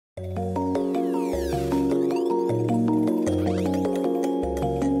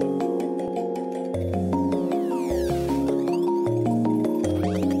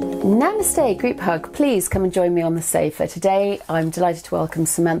Namaste, group hug. Please come and join me on the sofa. Today I'm delighted to welcome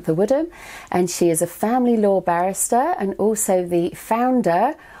Samantha Woodham, and she is a family law barrister and also the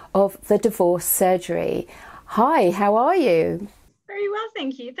founder of the Divorce Surgery. Hi, how are you? Very well,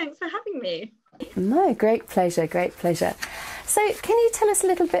 thank you. Thanks for having me. No, great pleasure, great pleasure. So can you tell us a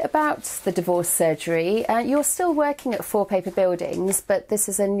little bit about the Divorce Surgery? You're still working at Four Paper Buildings, but this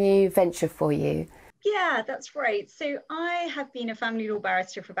is a new venture for you. Yeah, that's right. So I have been a family law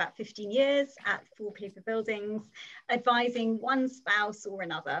barrister for about 15 years at Four Paper Buildings, advising one spouse or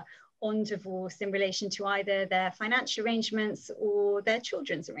another on divorce in relation to either their financial arrangements or their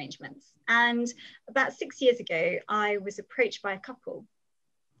children's arrangements. And about 6 years ago, I was approached by a couple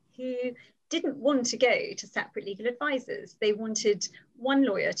who didn't want to go to separate legal advisors. They wanted one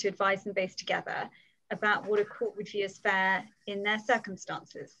lawyer to advise them both together about what a court would view as fair in their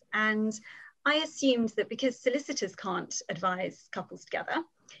circumstances. And I assumed that because solicitors can't advise couples together,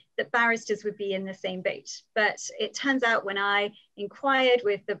 that barristers would be in the same boat. But it turns out when I inquired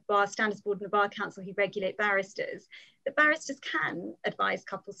with the Bar Standards Board and the Bar Council who regulate barristers, that barristers can advise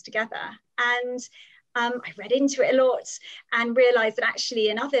couples together. And I read into it a lot and realised that actually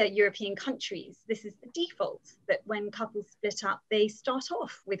in other European countries, this is the default, that when couples split up, they start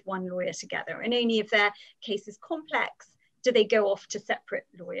off with one lawyer together. And only if their case is complex do they go off to separate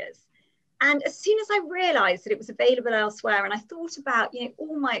lawyers. And as soon as I realised that it was available elsewhere, and I thought about,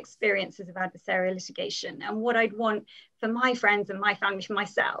 all my experiences of adversarial litigation and what I'd want for my friends and my family, for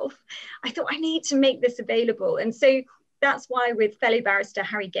myself, I thought I need to make this available. And so that's why with fellow barrister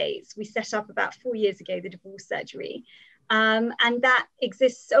Harry Gates, we set up about 4 years ago, the Divorce Surgery. And that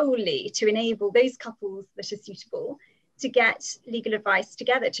exists solely to enable those couples that are suitable to get legal advice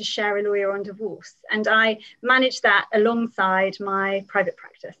together, to share a lawyer on divorce. And I manage that alongside my private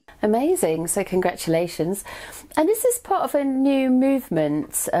practice. Amazing. So congratulations. And this is part of a new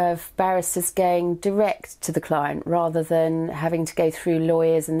movement of barristers going direct to the client rather than having to go through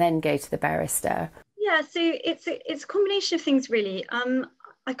lawyers and then go to the barrister. Yeah, so it's a combination of things, really.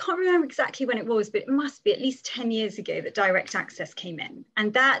 I can't remember exactly when it was, but it must be at least 10 years ago that direct access came in.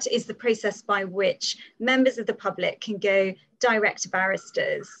 And that is the process by which members of the public can go direct to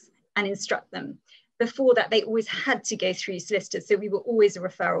barristers and instruct them. Before that, they always had to go through solicitors. So we were always a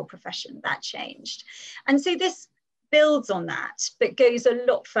referral profession. That changed. And so this builds on that, but goes a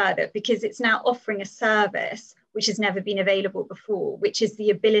lot further because it's now offering a service which has never been available before, which is the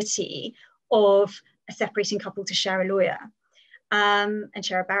ability of a separating couple to share a lawyer. And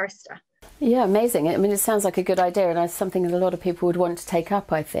share a barrister. Yeah, amazing. I mean, it sounds like a good idea, and it's something that a lot of people would want to take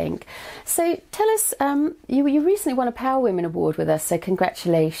up, I think. So tell us, you recently won a Power Women Award with us, so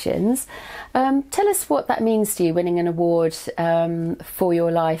congratulations. Tell us what that means to you, winning an award for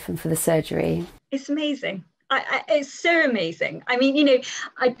your life and for the surgery. It's amazing. It's so amazing. I mean,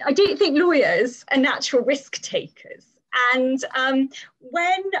 I don't think lawyers are natural risk takers. And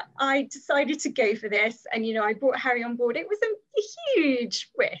when I decided to go for this and, I brought Harry on board, it was a huge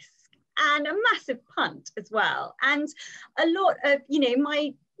risk and a massive punt as well. And a lot of,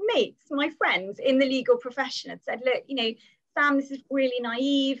 my mates, my friends in the legal profession had said, look, Sam, this is really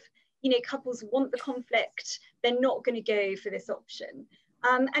naive. Couples want the conflict. They're not going to go for this option.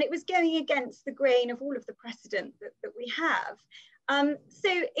 And it was going against the grain of all of the precedent that we have. So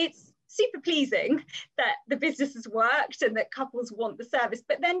it's super pleasing that the business has worked and that couples want the service,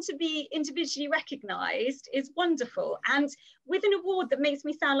 but then to be individually recognised is wonderful. And with an award that makes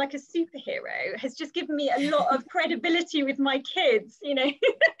me sound like a superhero has just given me a lot of credibility with my kids. I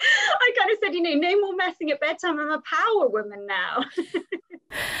kind of said, no more messing at bedtime. I'm a power woman now.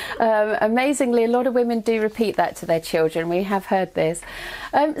 Amazingly, a lot of women do repeat that to their children. We have heard this.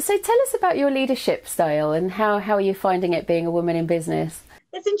 So tell us about your leadership style and how are you finding it being a woman in business?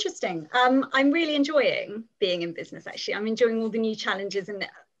 It's interesting. I'm really enjoying being in business, actually. I'm enjoying all the new challenges and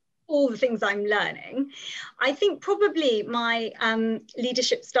all the things I'm learning. I think probably my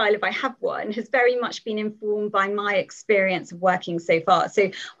leadership style, if I have one, has very much been informed by my experience of working so far. So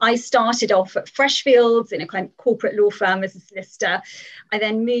I started off at Freshfields in a kind of corporate law firm as a solicitor. I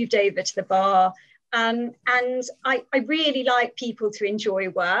then moved over to the bar. And I really like people to enjoy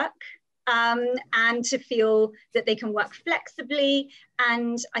work. And to feel that they can work flexibly.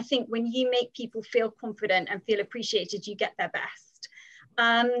 And I think when you make people feel confident and feel appreciated, you get their best.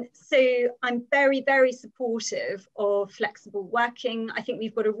 So I'm very, very supportive of flexible working. I think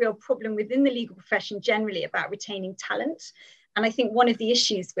we've got a real problem within the legal profession generally about retaining talent. And I think one of the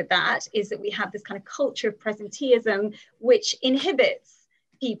issues with that is that we have this kind of culture of presenteeism, which inhibits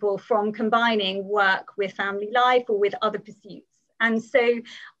people from combining work with family life or with other pursuits. And so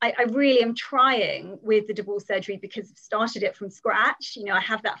I really am trying with the divorce surgery, because I've started it from scratch. You know, I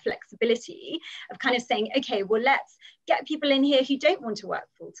have that flexibility of kind of saying, okay, well, let's get people in here who don't want to work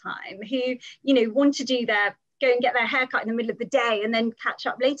full time, who, you know, want to go and get their haircut in the middle of the day and then catch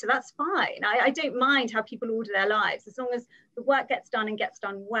up later. That's fine. I don't mind how people order their lives, as long as the work gets done and gets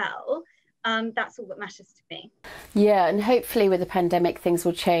done well. That's all that matters to me. Yeah, and hopefully with the pandemic things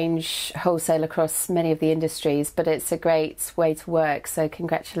will change wholesale across many of the industries, but it's a great way to work, so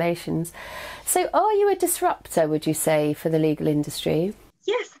congratulations. So are you a disruptor, would you say, for the legal industry?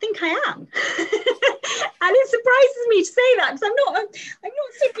 Yes, I think I am. And it surprises me to say that, because I'm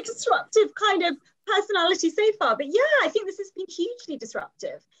not super disruptive kind of personality so far. But yeah, I think this has been hugely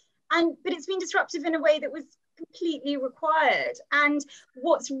disruptive. But it's been disruptive in a way that was completely required. And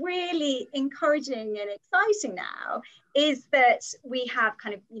what's really encouraging and exciting now is that we have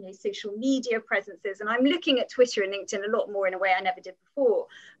kind of, you know, social media presences, and I'm looking at Twitter and LinkedIn a lot more in a way I never did before.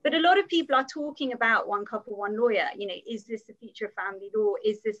 But a lot of people are talking about one couple, one lawyer. You know, is this the future of family law?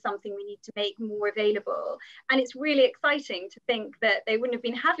 Is this something we need to make more available? And it's really exciting to think that they wouldn't have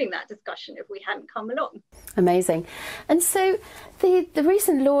been having that discussion if we hadn't come along. Amazing. And so the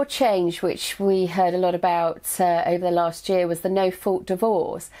recent law change, which we heard a lot about over the last year, was the no-fault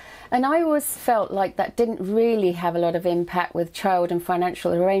divorce. And I always felt like that didn't really have a lot of impact with child and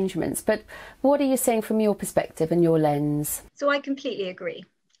financial arrangements. But what are you saying from your perspective and your lens? So I completely agree.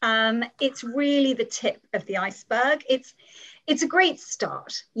 It's really the tip of the iceberg. It's a great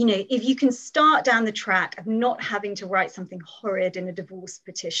start. You know, if you can start down the track of not having to write something horrid in a divorce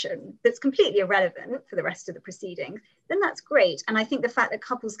petition that's completely irrelevant for the rest of the proceedings, then that's great. And I think the fact that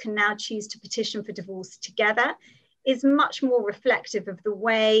couples can now choose to petition for divorce together is much more reflective of the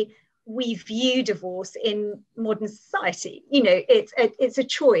way we view divorce in modern society. You know, it's a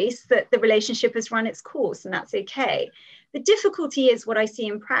choice that the relationship has run its course, and that's okay. The difficulty is, what I see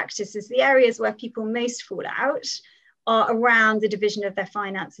in practice is the areas where people most fall out are around the division of their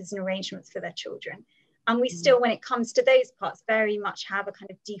finances and arrangements for their children. And we still, when it comes to those parts, very much have a kind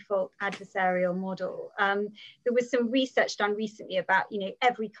of default adversarial model. There was some research done recently about, you know,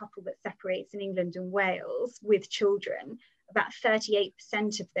 every couple that separates in England and Wales with children, about 38%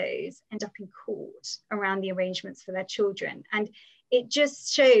 of those end up in court around the arrangements for their children. And it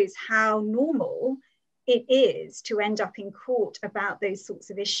just shows how normal it is to end up in court about those sorts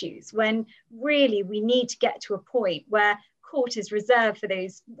of issues, when really we need to get to a point where court is reserved for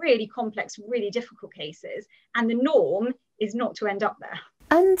those really complex, really difficult cases, and the norm is not to end up there.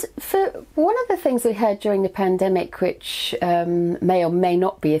 And for one of the things we heard during the pandemic, which may or may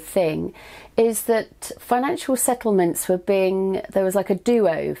not be a thing, is that financial settlements there was like a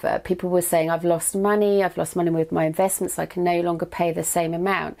do-over. People were saying, I've lost money with my investments, I can no longer pay the same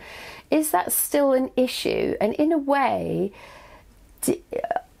amount. Is that still an issue? And in a way,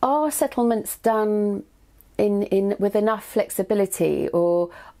 are settlements done with enough flexibility, or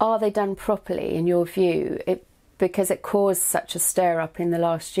are they done properly in your view, because it caused such a stir up in the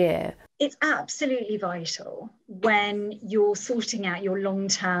last year? It's absolutely vital when you're sorting out your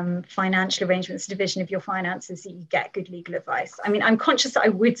long-term financial arrangements, division of your finances, that you get good legal advice. I mean, I'm conscious that I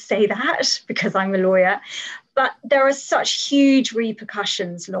would say that because I'm a lawyer, but there are such huge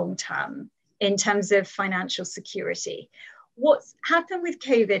repercussions long-term in terms of financial security. What's happened with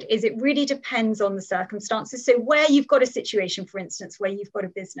COVID is it really depends on the circumstances. So where you've got a situation, for instance, where you've got a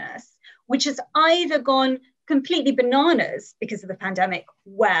business which has either gone completely bananas because of the pandemic,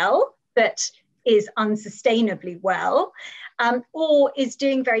 but is unsustainably well, or is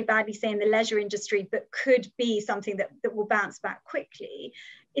doing very badly, say, in the leisure industry, but could be something that will bounce back quickly,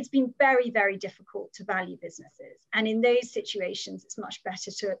 it's been very, very difficult to value businesses. And in those situations, it's much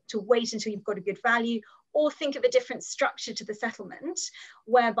better to wait until you've got a good value, or think of a different structure to the settlement,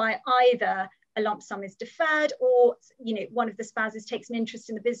 whereby either a lump sum is deferred, or, you know, one of the spouses takes an interest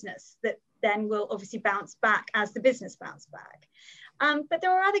in the business that then will obviously bounce back as the business bounces back. But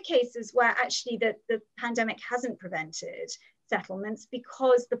there are other cases where actually the pandemic hasn't prevented settlements,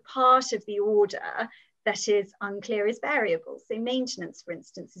 because the part of the order that is unclear is variable. So maintenance, for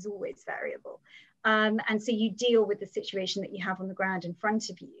instance, is always variable. And so you deal with the situation that you have on the ground in front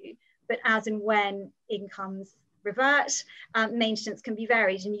of you, but as and when incomes revert, maintenance can be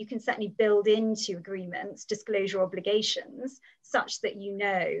varied, and you can certainly build into agreements disclosure obligations such that you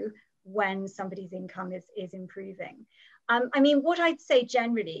know when somebody's income is improving. I mean, what I'd say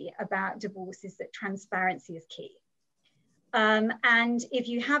generally about divorce is that transparency is key. And if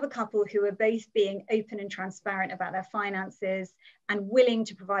you have a couple who are both being open and transparent about their finances and willing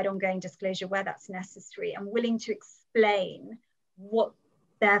to provide ongoing disclosure where that's necessary, and willing to explain what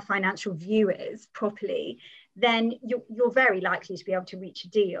their financial view is properly, then you're very likely to be able to reach a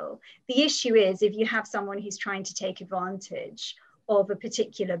deal. The issue is if you have someone who's trying to take advantage of a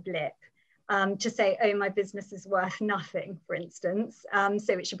particular blip, to say, oh, my business is worth nothing, for instance,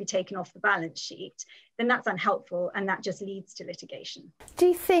 so it should be taken off the balance sheet, then that's unhelpful, and that just leads to litigation. Do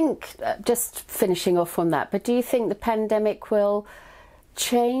you think, just finishing off on that, but do you think the pandemic will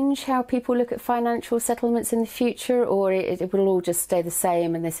change how people look at financial settlements in the future, or it will all just stay the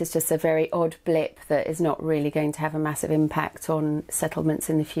same and this is just a very odd blip that is not really going to have a massive impact on settlements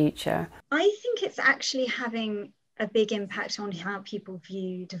in the future? I think it's actually having a big impact on how people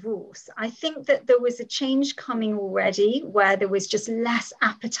view divorce. I think that there was a change coming already where there was just less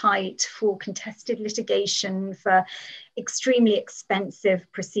appetite for contested litigation, for extremely expensive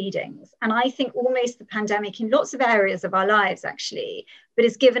proceedings. And I think almost the pandemic in lots of areas of our lives actually, but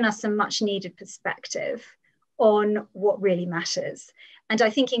has given us some much needed perspective on what really matters. And I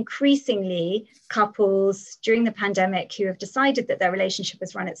think increasingly couples during the pandemic who have decided that their relationship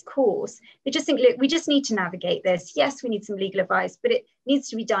has run its course, they just think, look, we just need to navigate this. Yes, we need some legal advice, but it needs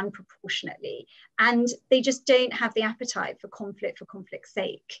to be done proportionately. And they just don't have the appetite for conflict's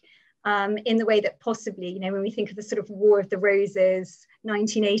sake, in the way that possibly, when we think of the sort of War of the Roses,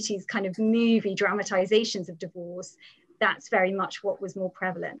 1980s kind of movie dramatizations of divorce, that's very much what was more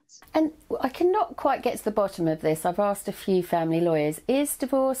prevalent. And I cannot quite get to the bottom of this. I've asked a few family lawyers. Is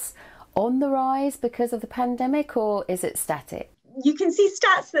divorce on the rise because of the pandemic, or is it static? You can see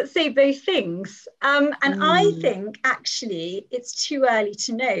stats that say both things. I think actually it's too early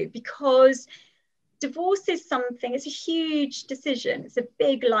to know, because divorce is something, it's a huge decision. It's a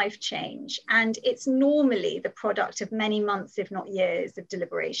big life change. And it's normally the product of many months, if not years, of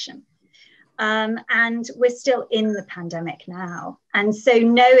deliberation. And we're still in the pandemic now. And so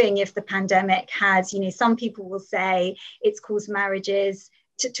knowing if the pandemic has, some people will say it's caused marriages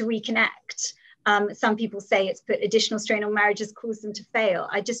to reconnect. Some people say it's put additional strain on marriages, caused them to fail.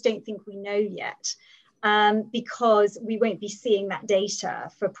 I just don't think we know yet, because we won't be seeing that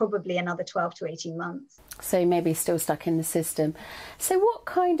data for probably another 12 to 18 months. So maybe still stuck in the system. So what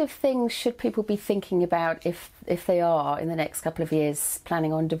kind of things should people be thinking about if they are in the next couple of years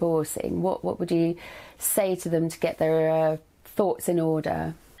planning on divorcing? What would you say to them to get their thoughts in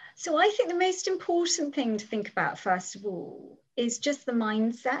order? So I think the most important thing to think about, first of all, is just the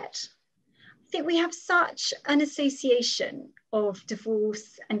mindset. I think we have such an association of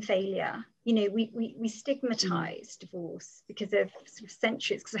divorce and failure. We stigmatize divorce because of sort of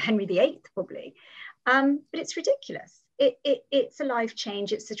centuries, because of Henry VIII probably, but it's ridiculous. It's a life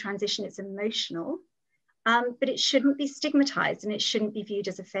change, it's a transition, it's emotional, but it shouldn't be stigmatized and it shouldn't be viewed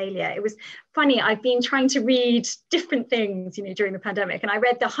as a failure. It was funny, I've been trying to read different things, during the pandemic, and I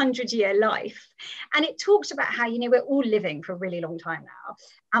read The 100-Year Life, and it talked about how, we're all living for a really long time now,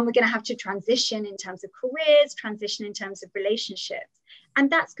 and we're going to have to transition in terms of careers, transition in terms of relationships. And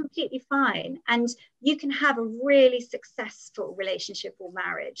that's completely fine. And you can have a really successful relationship or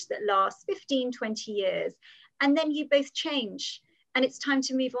marriage that lasts 15, 20 years. And then you both change and it's time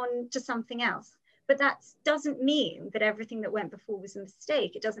to move on to something else. But that doesn't mean that everything that went before was a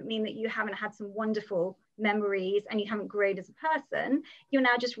mistake. It doesn't mean that you haven't had some wonderful memories and you haven't grown as a person. You're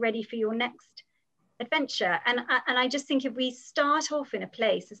now just ready for your next adventure. And I just think if we start off in a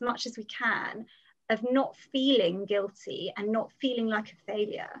place as much as we can of not feeling guilty and not feeling like a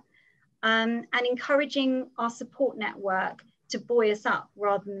failure, and encouraging our support network to buoy us up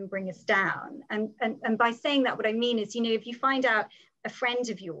rather than bring us down. And by saying that, what I mean is, if you find out a friend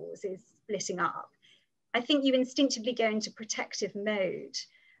of yours is splitting up, I think you instinctively go into protective mode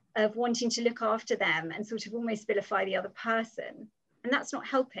of wanting to look after them and sort of almost vilify the other person. And that's not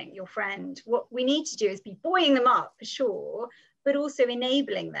helping your friend. What we need to do is be buoying them up for sure, but also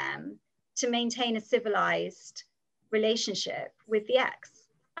enabling them to maintain a civilized relationship with the ex.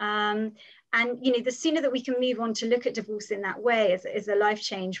 And the sooner that we can move on to look at divorce in that way as a life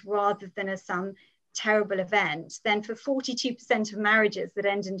change rather than as some terrible event, then for 42% of marriages that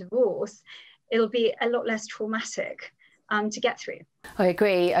end in divorce, it'll be a lot less traumatic to get through. I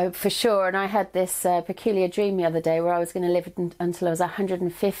agree, for sure. And I had this peculiar dream the other day where I was going to live until I was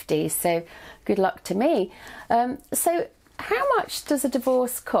 150. So good luck to me. So how much does a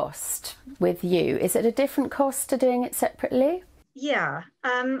divorce cost with you? Is it a different cost to doing it separately? Yeah,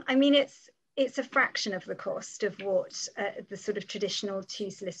 it's a fraction of the cost of what the sort of traditional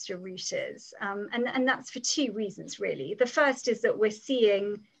two-solicitor route is. And that's for two reasons, really. The first is that we're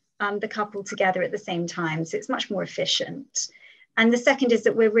seeing the couple together at the same time, so it's much more efficient. And the second is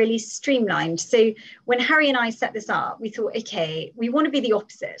that we're really streamlined. So when Harry and I set this up, we thought, okay, we want to be the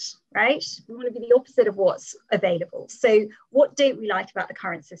opposite, right? We want to be the opposite of what's available. So what don't we like about the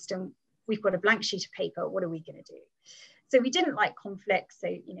current system? We've got a blank sheet of paper. What are we going to do? So we didn't like conflict. So,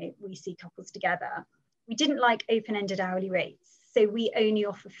 we see couples together. We didn't like open-ended hourly rates. So we only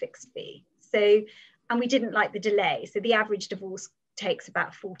offer fixed fee. And we didn't like the delay. So the average divorce takes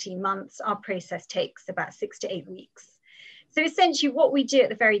about 14 months. Our process takes about 6 to 8 weeks. So essentially what we do at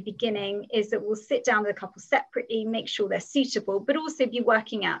the very beginning is that we'll sit down with a couple separately, make sure they're suitable, but also be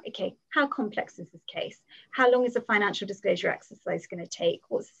working out, okay, how complex is this case? How long is the financial disclosure exercise going to take?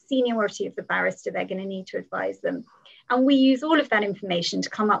 What's the seniority of the barrister they're going to need to advise them? And we use all of that information to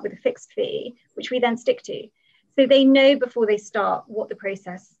come up with a fixed fee, which we then stick to. So they know before they start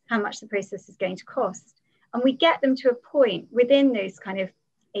how much the process is going to cost. And we get them to a point within those kind of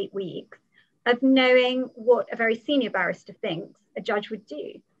 8 weeks of knowing what a very senior barrister thinks a judge would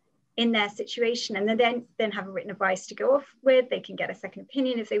do in their situation. And then have a written advice to go off with. They can get a second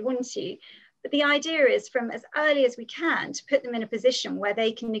opinion if they want to. But the idea is from as early as we can to put them in a position where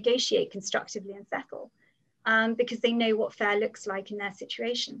they can negotiate constructively and settle. Because they know what fair looks like in their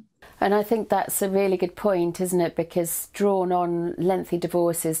situation. And I think that's a really good point, isn't it? Because drawn on lengthy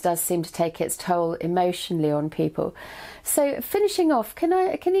divorces does seem to take its toll emotionally on people. So finishing off, can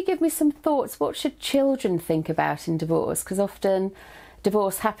you give me some thoughts? What should children think about in divorce? Because often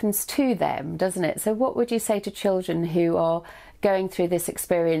divorce happens to them, doesn't it? So what would you say to children who are going through this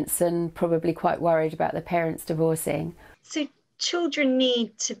experience and probably quite worried about their parents divorcing? So children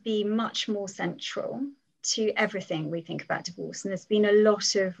need to be much more central to everything we think about divorce. And there's been a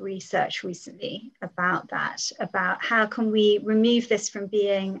lot of research recently about that, about how can we remove this from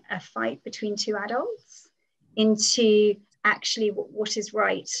being a fight between two adults into actually what is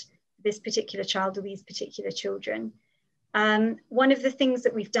right for this particular child or these particular children. One of the things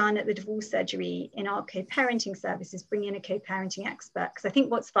that we've done at the divorce surgery in our co-parenting service is bring in a co-parenting expert, because I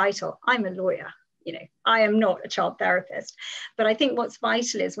think what's vital, I'm a lawyer, I am not a child therapist, but I think what's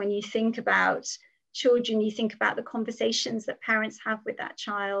vital is when you think about children, you think about the conversations that parents have with that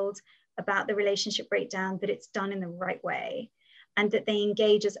child about the relationship breakdown, that it's done in the right way, and that they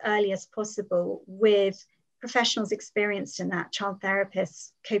engage as early as possible with professionals experienced in that, child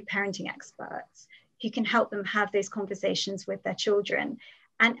therapists, co-parenting experts, who can help them have those conversations with their children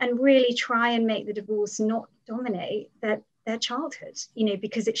and really try and make the divorce not dominate their childhood,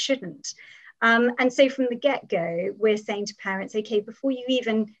 because it shouldn't. And so from the get-go, we're saying to parents, okay, before you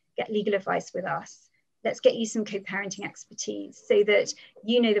even get legal advice with us, let's get you some co-parenting expertise so that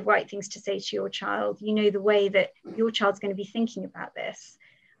you know the right things to say to your child, the way that your child's going to be thinking about this.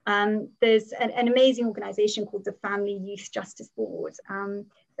 There's an amazing organization called the Family Youth Justice Board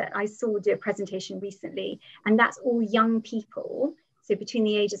that I saw do a presentation recently, and that's all young people, so between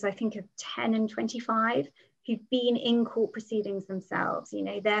the ages, I think, of 10 and 25, who've been in court proceedings themselves.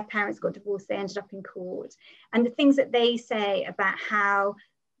 Their parents got divorced, they ended up in court, and the things that they say about how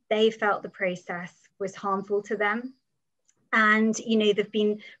they felt the process was harmful to them. And, there've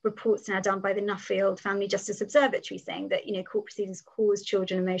been reports now done by the Nuffield Family Justice Observatory saying that, court proceedings cause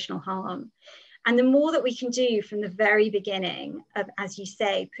children emotional harm. And the more that we can do from the very beginning of, as you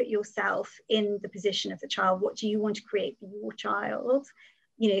say, put yourself in the position of the child, what do you want to create for your child?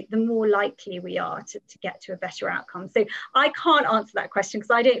 The more likely we are to get to a better outcome. So I can't answer that question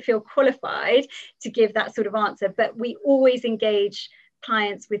because I don't feel qualified to give that sort of answer, but we always engage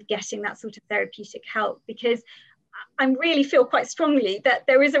clients with getting that sort of therapeutic help, because I really feel quite strongly that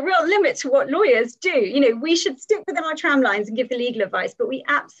there is a real limit to what lawyers do. We should stick within our tramlines and give the legal advice, but we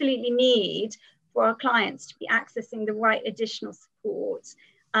absolutely need for our clients to be accessing the right additional support,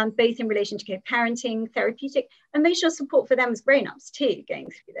 both in relation to co-parenting, therapeutic, emotional support for them as grown-ups too,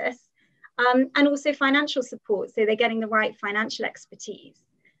 going through this, and also financial support, so they're getting the right financial expertise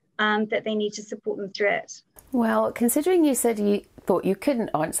that they need to support them through it. Well, considering you said you thought you couldn't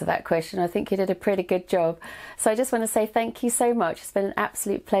answer that question, I think you did a pretty good job. So I just want to say thank you so much. It's been an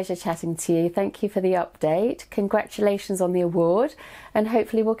absolute pleasure chatting to you. Thank you for the update. Congratulations on the award, and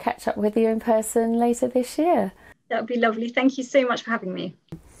hopefully we'll catch up with you in person later this year. That would be lovely. Thank you so much for having me.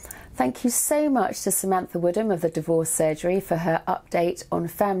 Thank you so much to Samantha Woodham of the Divorce Surgery for her update on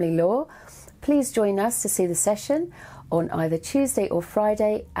family law. Please join us to see the session on either Tuesday or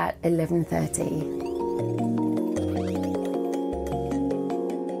Friday at 11:30.